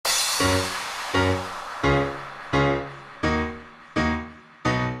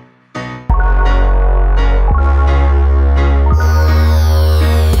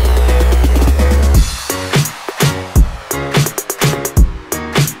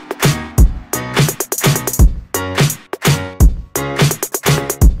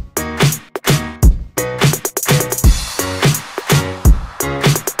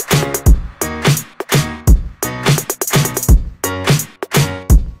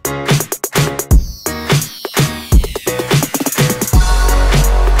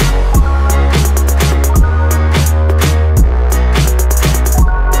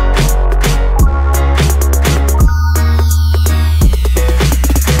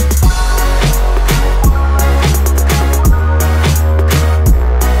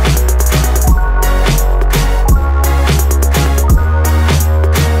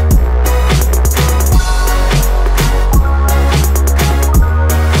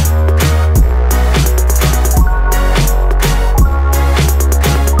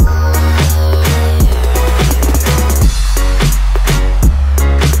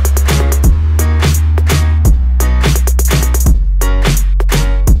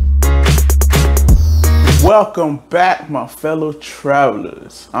Welcome back, my fellow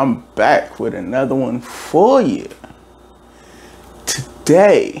travelers. I'm back with another one for you.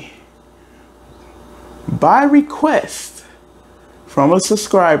 Today, by request from a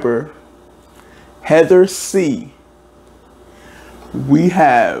subscriber, Heather C, we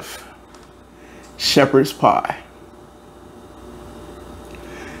have shepherd's pie.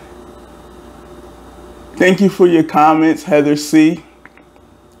 Thank you for your comments, Heather C.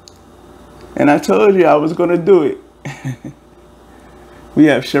 And I told you I was going to do it. We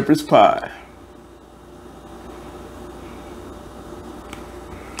have shepherd's pie.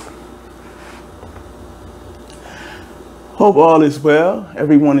 Hope all is well.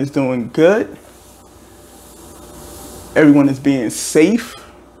 Everyone is doing good. Everyone is being safe.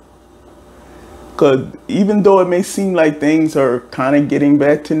 Because even though it may seem like things are kind of getting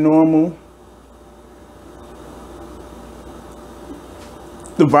back to normal,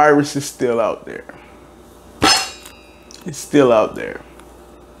 the virus is still out there. It's still out there.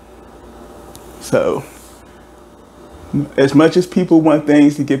 So, as much as people want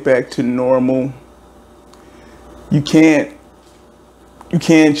things to get back to normal, you can't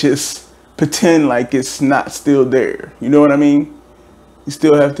just pretend like it's not still there. You know what I mean? You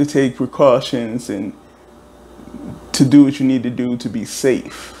still have to take precautions and to do what you need to do to be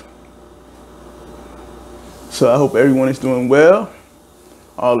safe. So I hope everyone is doing well.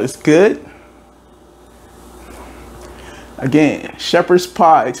 All is good. Again, shepherd's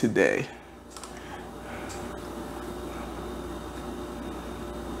pie today.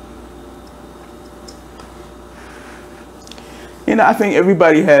 You know, I think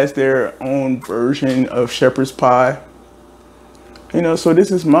everybody has their own version of shepherd's pie. You know, so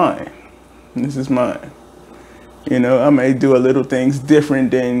this is mine. This is mine. You know, I may do a little things different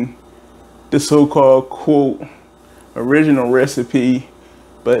than the so-called, quote, original recipe.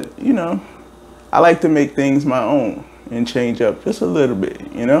 But, you know, I like to make things my own and change up just a little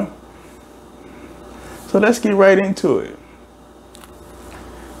bit, you know? So let's get right into it.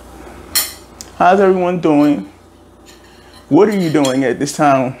 How's everyone doing? What are you doing at this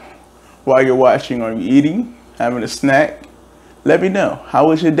time while you're watching? Are you eating? Having a snack? Let me know. How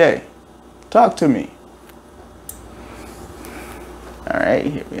was your day? Talk to me. All right,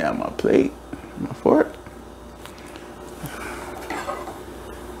 here we have my plate, my fork.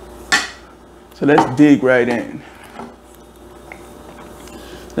 So let's dig right in.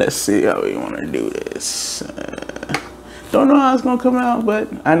 Let's see how we want to do this. Don't know how it's going to come out, but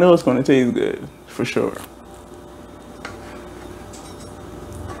I know it's going to taste good, for sure.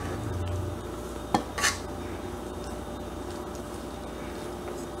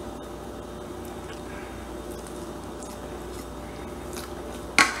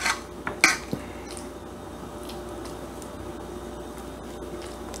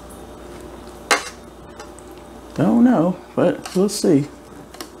 Don't know, but we'll see.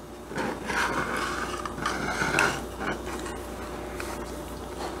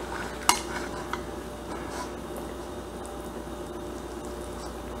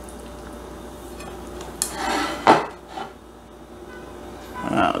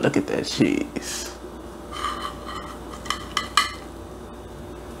 Wow, look at that cheese.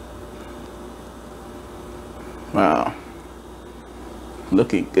 Wow.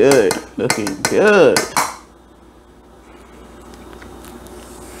 Looking good, looking good.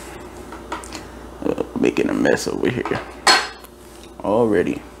 Making a mess over here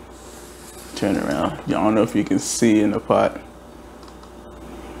already. Turn around. I don't know if you can see in the pot.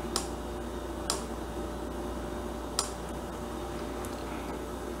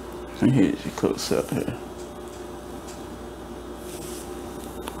 And here's your close up here.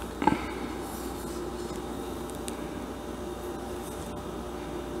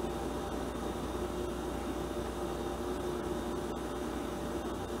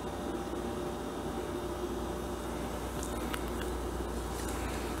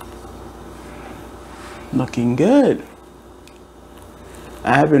 Looking good.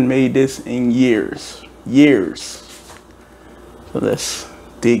 I haven't made this in years. So let's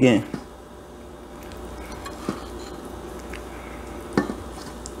dig in.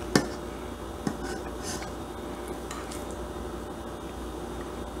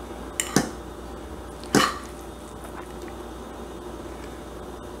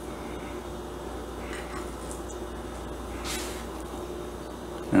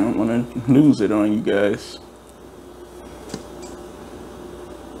 I don't want to lose it on you guys.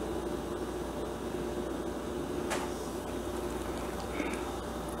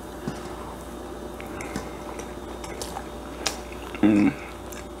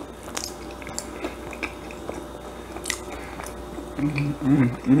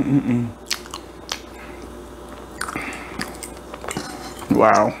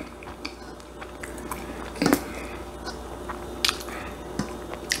 Wow.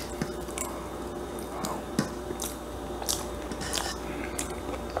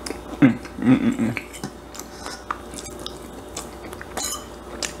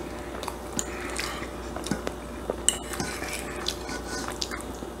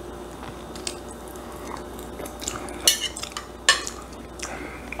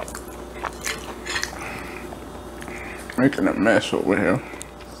 Making a mess over here.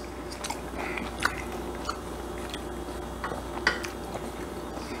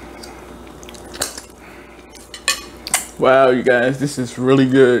 Wow, you guys, this is really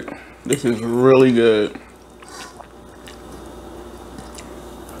good. This is really good.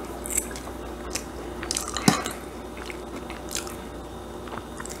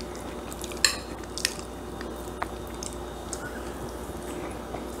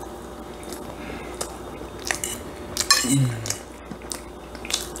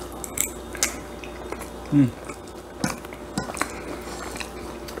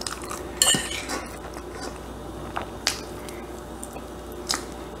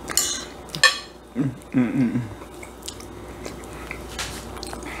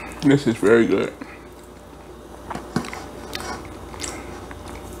 This is very good.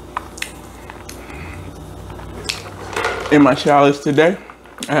 In my showers today,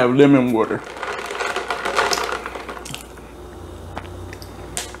 I have lemon water.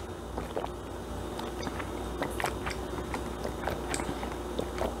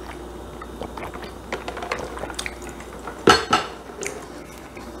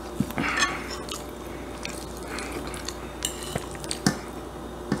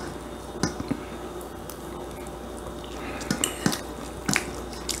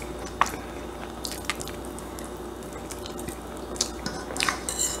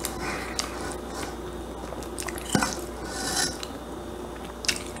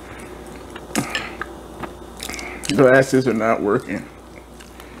 Glasses are not working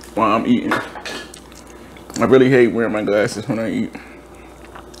while I'm eating. I really hate wearing my glasses when I eat.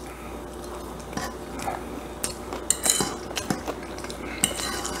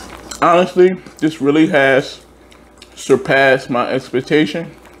 Honestly, this really has surpassed my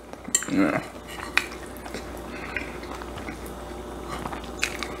expectation. Yeah.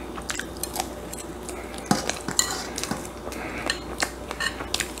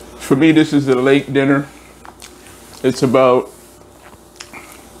 For me, this is a late dinner. It's about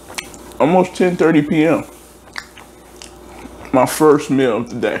almost 10:30 p.m. My first meal of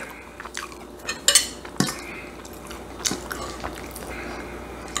the day.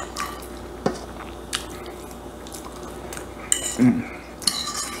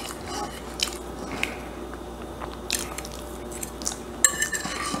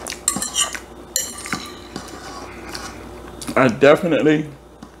 I definitely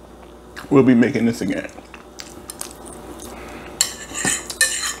will be making this again.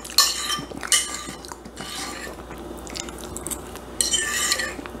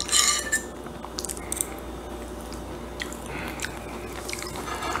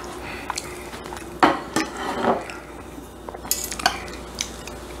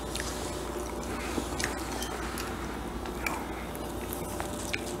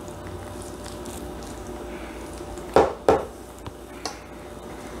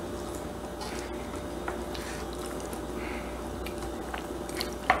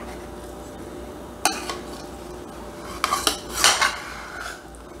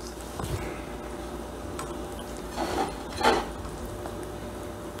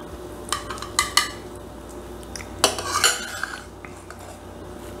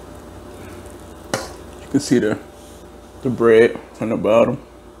 can see the bread on the bottom.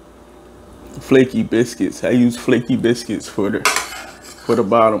 The flaky biscuits. I use flaky biscuits for the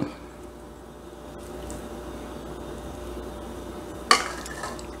bottom.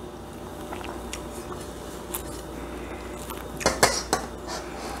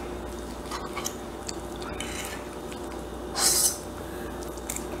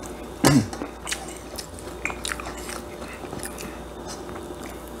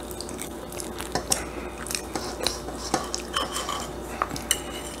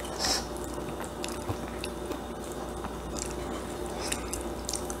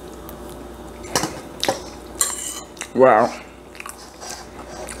 Wow.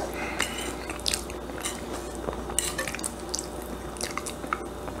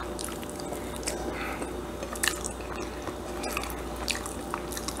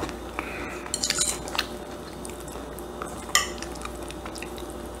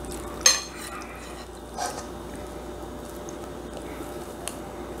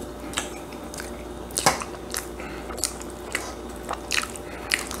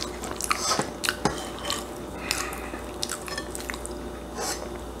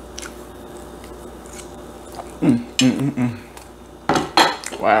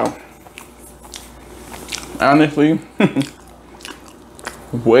 Wow. Honestly,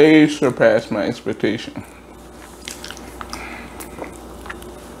 way surpassed my expectation.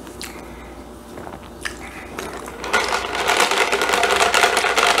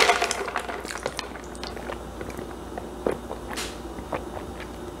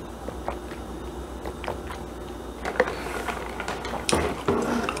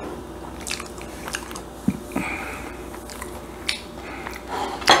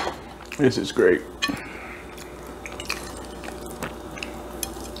 This is great.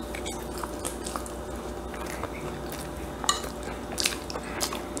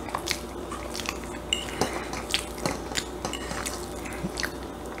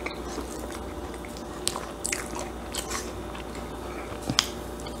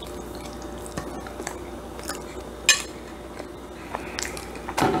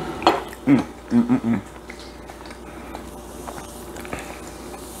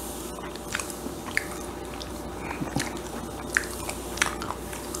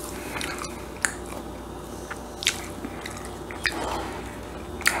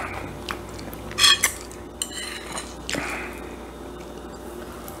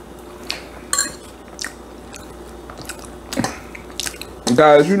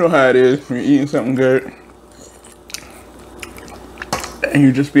 Guys, you know how it is when you're eating something good and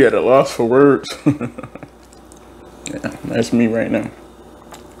you just be at a loss for words. Yeah, that's me right now.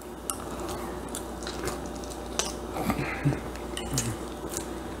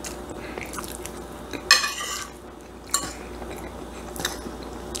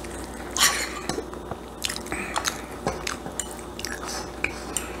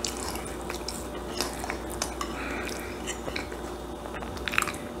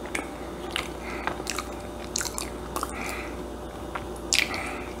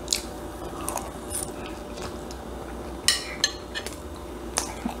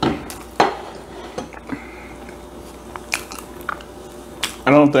 I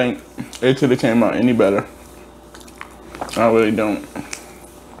don't think it could have came out any better. I really don't.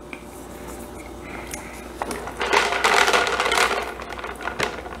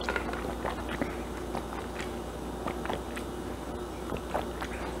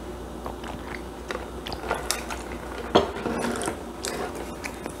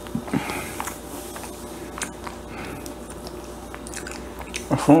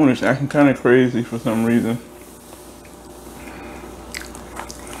 My phone is acting kind of crazy for some reason.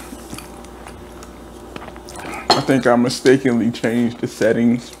 I think I mistakenly changed the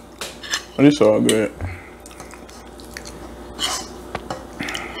settings, but it's all good.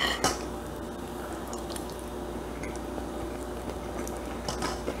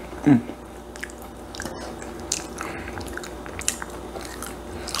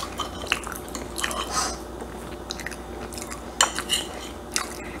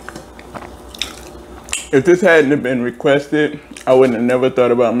 If this hadn't been requested, I wouldn't have never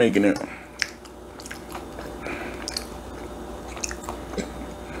thought about making it.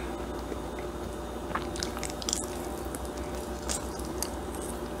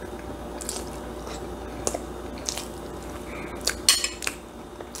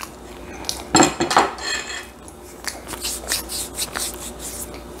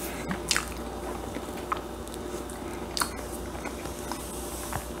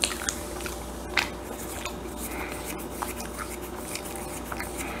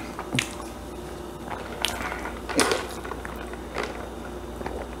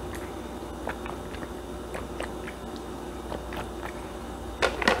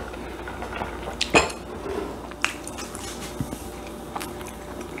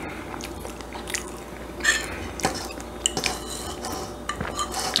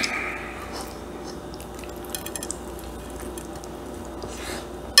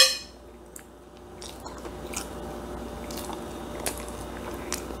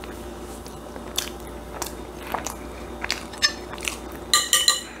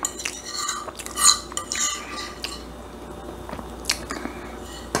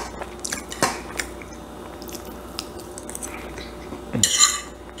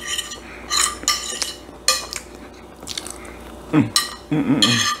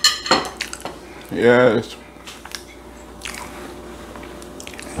 Yes.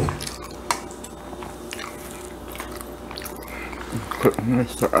 Put on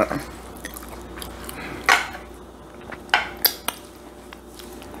this side.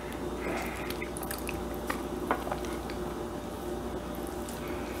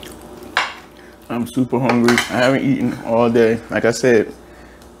 I'm super hungry. I haven't eaten all day. Like I said,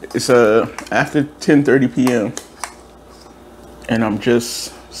 it's after 10:30 p.m. and I'm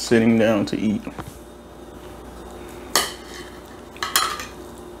just sitting down to eat.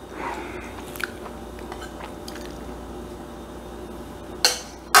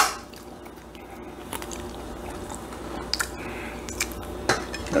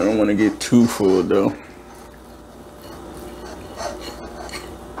 I don't want to get too full though.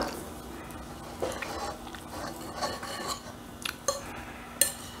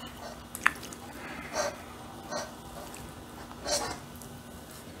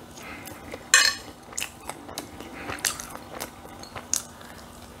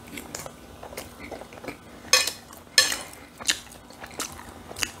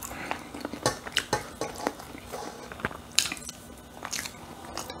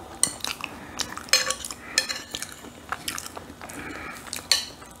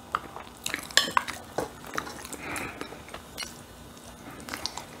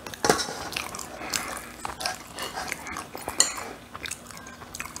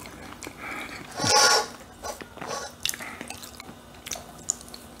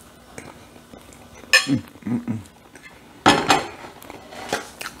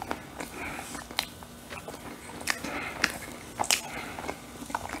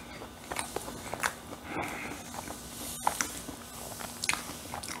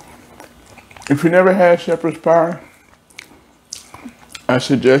 If you never had shepherd's pie, I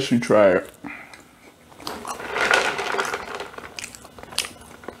suggest you try it.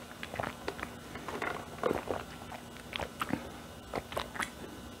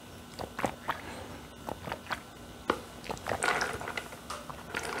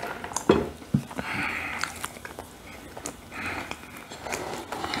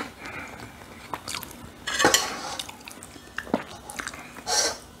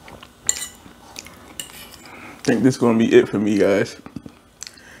 I think this is gonna be it for me, guys.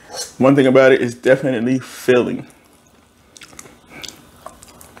 One thing about it is definitely filling.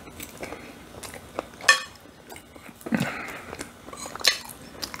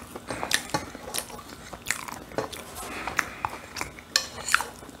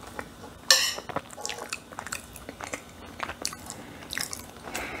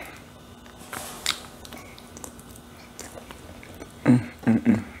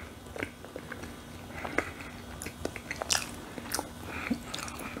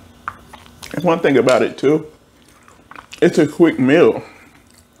 One thing about it too, it's a quick meal,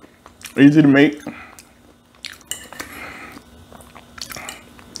 easy to make,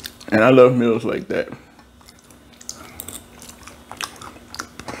 and I love meals like that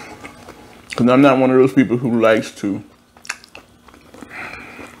because I'm not one of those people who likes to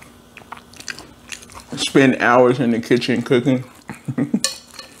spend hours in the kitchen cooking.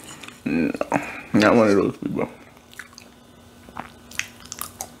 No, not one of those people.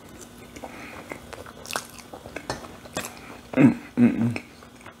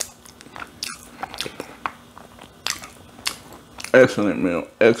 Excellent meal,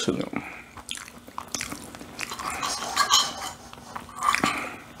 excellent.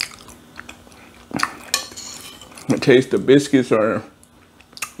 The taste, the biscuits are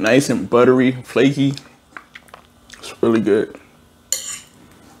nice and buttery, flaky. It's really good.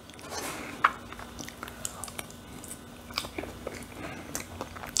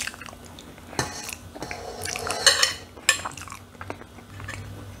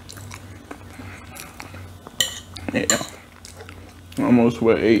 Yeah. Almost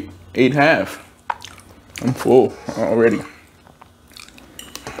what, eight half. I'm full already.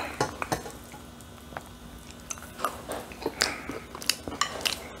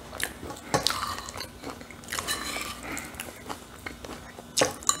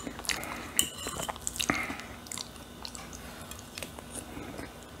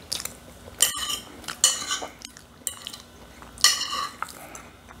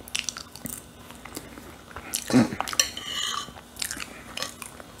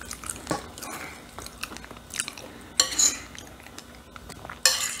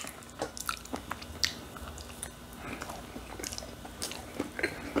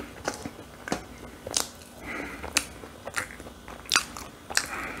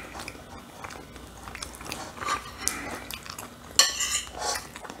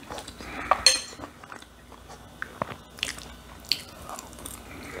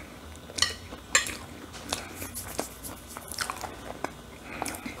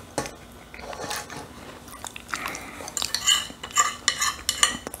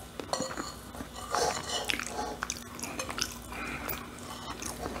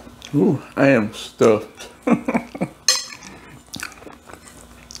 Ooh, I am stuffed.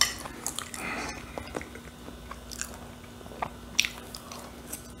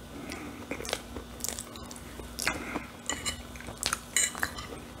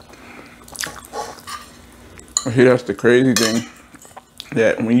 See, that's the crazy thing,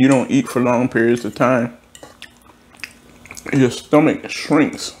 that when you don't eat for long periods of time, your stomach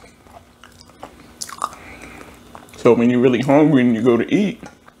shrinks. So when you're really hungry and you go to eat,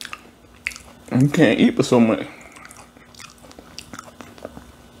 you can't eat for so much.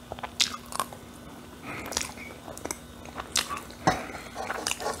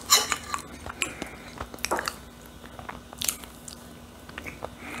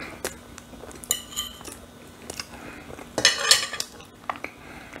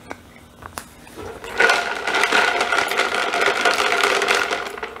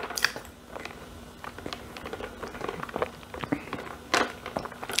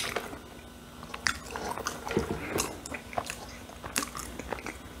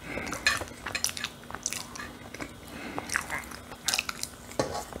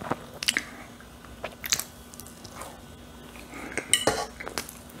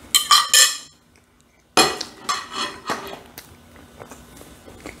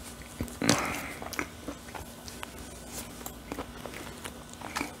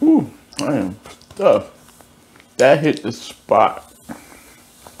 Ooh, I am stuffed. That hit the spot.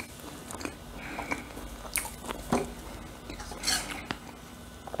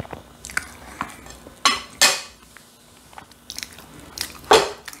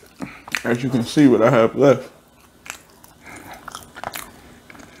 As you can see what I have left,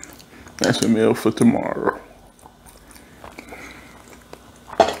 that's a meal for tomorrow.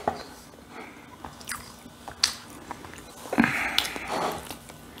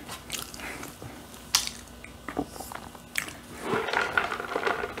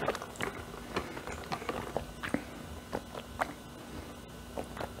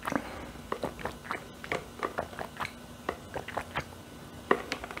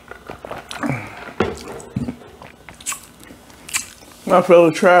 My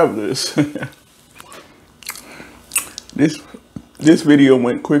fellow travelers, this video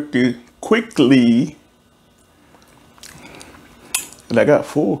went quickly, and I got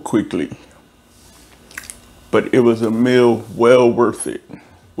full quickly, but it was a meal well worth it,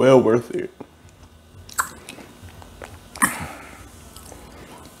 well worth it.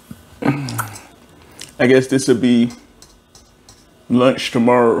 I guess this will be lunch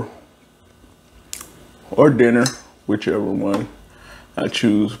tomorrow, or dinner, whichever one I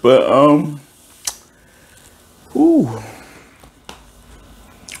choose. But ooh.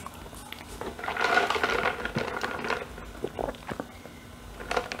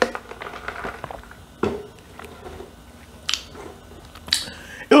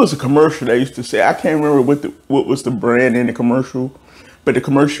 It was a commercial they used to say. I can't remember what was the brand in the commercial, but the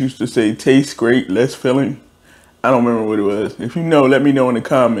commercial used to say tastes great, less filling. I don't remember what it was. If you know, let me know in the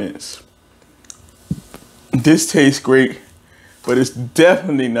comments. This tastes great, but it's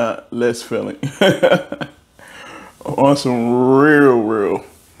definitely not less filling. On some real.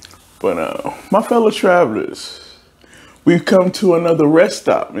 But my fellow travelers, we've come to another rest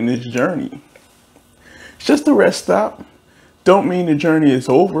stop in this journey. It's just a rest stop. Don't mean the journey is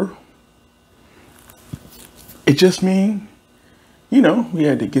over. It just means, you know, we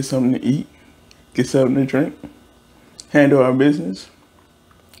had to get something to eat, get something to drink, handle our business.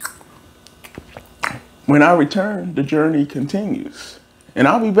 When I return, the journey continues. And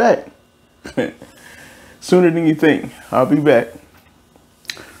I'll be back. Sooner than you think, I'll be back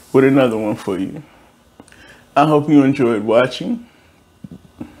with another one for you. I hope you enjoyed watching.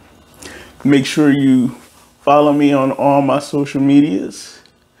 Make sure you follow me on all my social medias.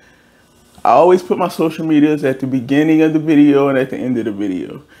 I always put my social medias at the beginning of the video and at the end of the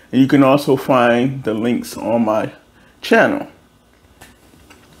video. And you can also find the links on my channel.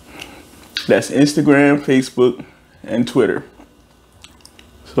 That's Instagram, Facebook, and Twitter.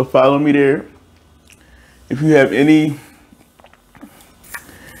 So follow me there. If you have any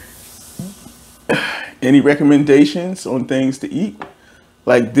recommendations on things to eat,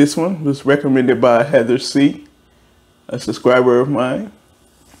 like this one was recommended by Heather C., a subscriber of mine,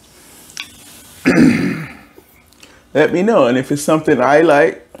 let me know. And if it's something I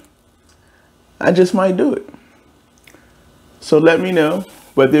like, I just might do it. So let me know,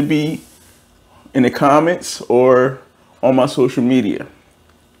 whether it be in the comments or on my social media.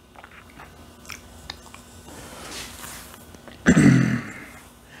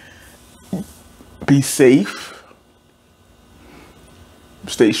 Be safe,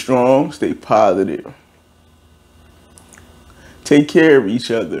 stay strong, stay positive. Take care of each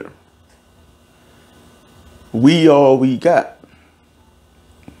other. We all we got.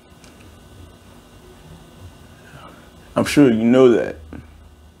 I'm sure you know that.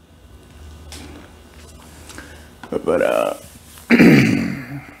 But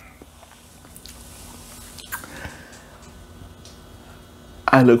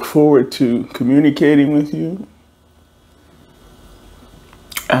I look forward to communicating with you.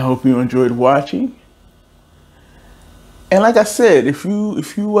 I hope you enjoyed watching. And like I said, if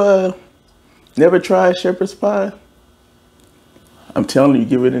you never tried shepherd's pie, I'm telling you,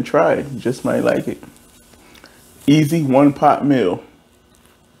 give it a try. You just might like it. Easy one-pot meal.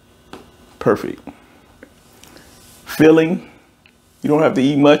 Perfect. Filling. You don't have to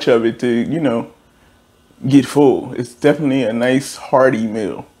eat much of it to, you know, get full. It's definitely a nice hearty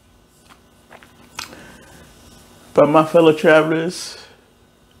meal. But my fellow travelers,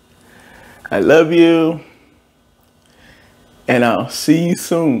 I love you. And I'll see you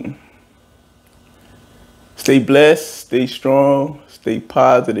soon. Stay blessed, stay strong, stay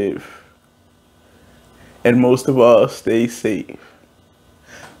positive, and most of all, stay safe.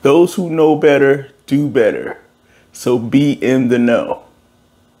 Those who know better, do better. So be in the know.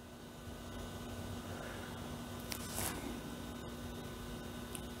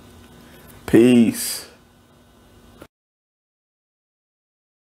 Peace.